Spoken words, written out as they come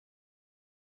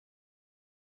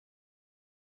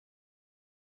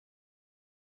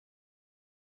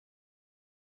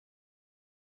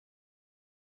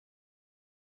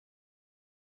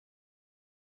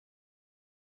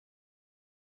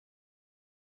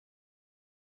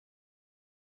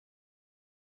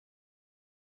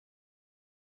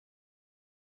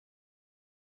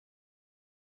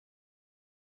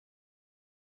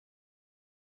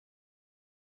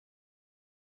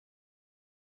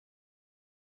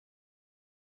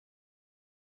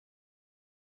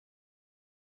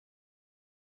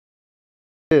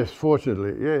Yes,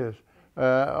 fortunately, yes.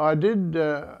 I did,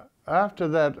 after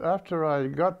that, after I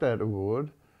got that award,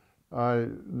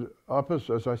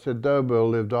 opposite, as I said,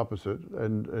 Dobell lived opposite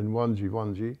in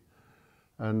Wanji,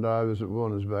 and I was at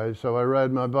Warners Bay, so I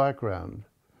rode my bike round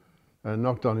and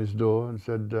knocked on his door and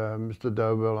said, Mr.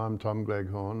 Dobell, I'm Tom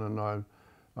Gleghorn, and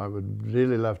I would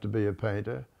really love to be a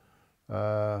painter.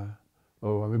 Or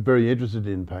I'm very interested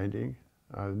in painting.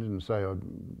 I didn't say I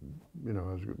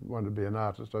wanted to be an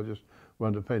artist. I just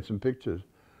wanted to paint some pictures.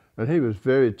 And he was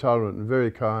very tolerant and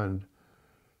very kind.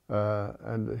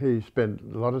 And he spent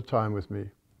a lot of time with me.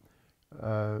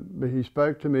 But he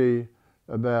spoke to me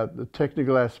about the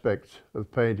technical aspects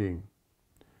of painting.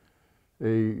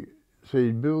 Bill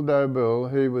Dobell,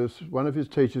 one of his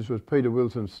teachers was Peter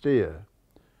Wilson Steer,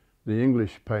 the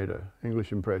English painter,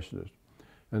 English impressionist.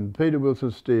 And Peter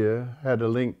Wilson Steer had a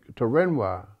link to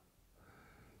Renoir.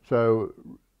 So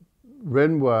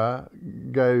Renoir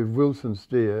gave Wilson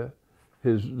Steer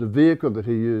the vehicle that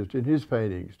he used in his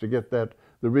paintings to get the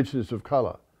richness of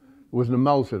colour. It was an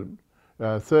emulsion,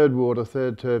 third water,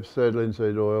 third terps, third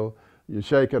linseed oil. You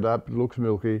shake it up, it looks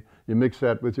milky. You mix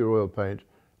that with your oil paint,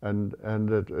 and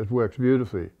it works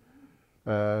beautifully.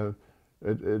 It's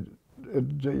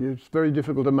very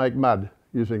difficult to make mud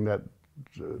using that.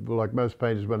 Like most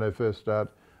painters, when they first start,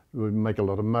 would make a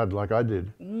lot of mud, like I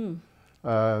did.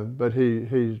 But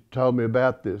he told me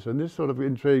about this, and this sort of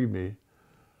intrigued me.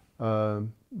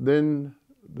 Then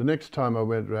the next time I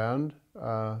went round,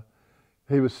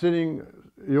 he was sitting.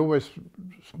 He always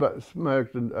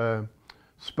smoked and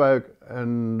spoke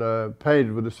and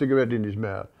painted with a cigarette in his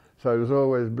mouth. So he was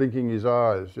always blinking his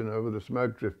eyes, with the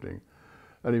smoke drifting.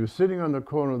 And he was sitting on the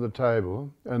corner of the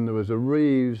table, and there was a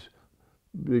Reeves.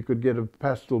 You could get a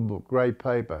pastel book, grey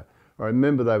paper. I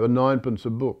remember they were 9p a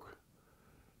book.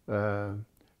 And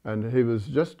we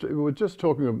were just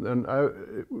talking, and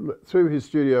through his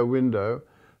studio window,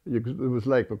 there was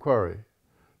Lake Macquarie.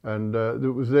 And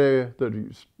it was there that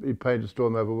he painted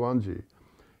Storm over Wanji.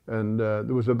 And there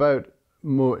was a boat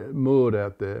moored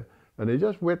out there, and he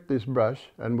just wet this brush,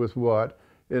 and with white,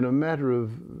 in a matter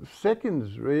of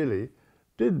seconds really,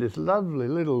 did this lovely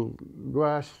little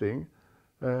gouache thing.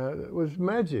 It was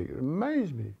magic. It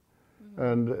amazed me.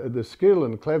 And the skill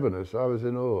and cleverness, I was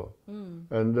in awe.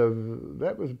 And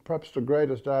that was perhaps the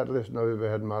greatest art lesson I've ever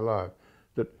had in my life,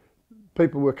 that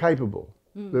people were capable.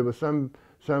 There were some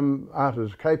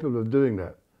artists capable of doing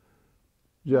that.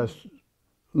 Just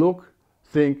look,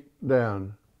 think,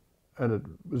 down, and it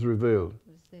was revealed.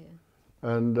 It was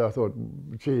there. And I thought,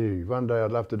 gee, one day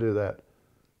I'd love to do that.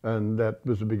 And that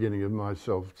was the beginning of my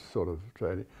sort of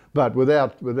training. But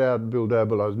without Bill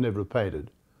Dobell, I was never painted.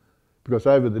 Because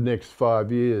over the next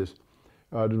 5 years,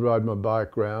 I'd ride my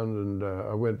bike round, and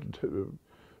I went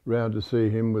round to see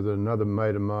him with another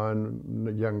mate of mine,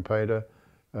 a young painter,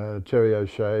 Terry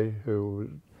O'Shea, who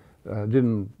he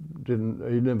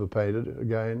never painted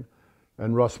again,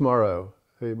 and Ross Morrow.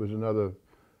 He was another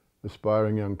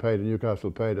aspiring young painter, Newcastle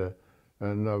painter,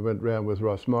 and I went round with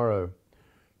Ross Morrow.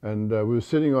 And we were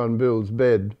sitting on Bill's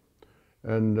bed,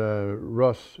 and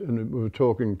we were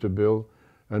talking to Bill,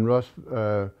 and Ross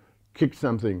kicked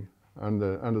something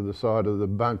under the side of the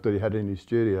bunk that he had in his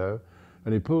studio,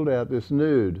 and he pulled out this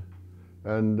nude,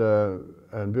 and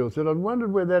Bill said, I'm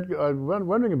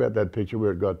wondering about that picture,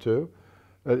 where it got to.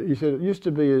 He said it used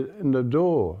to be in the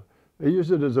door. He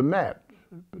used it as a mat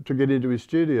to get into his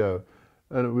studio,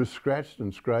 and it was scratched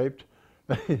and scraped.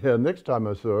 Next time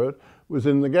I saw it was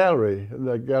in the gallery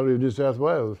of New South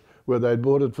Wales, where they'd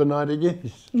bought it for 90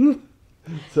 guineas.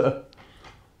 So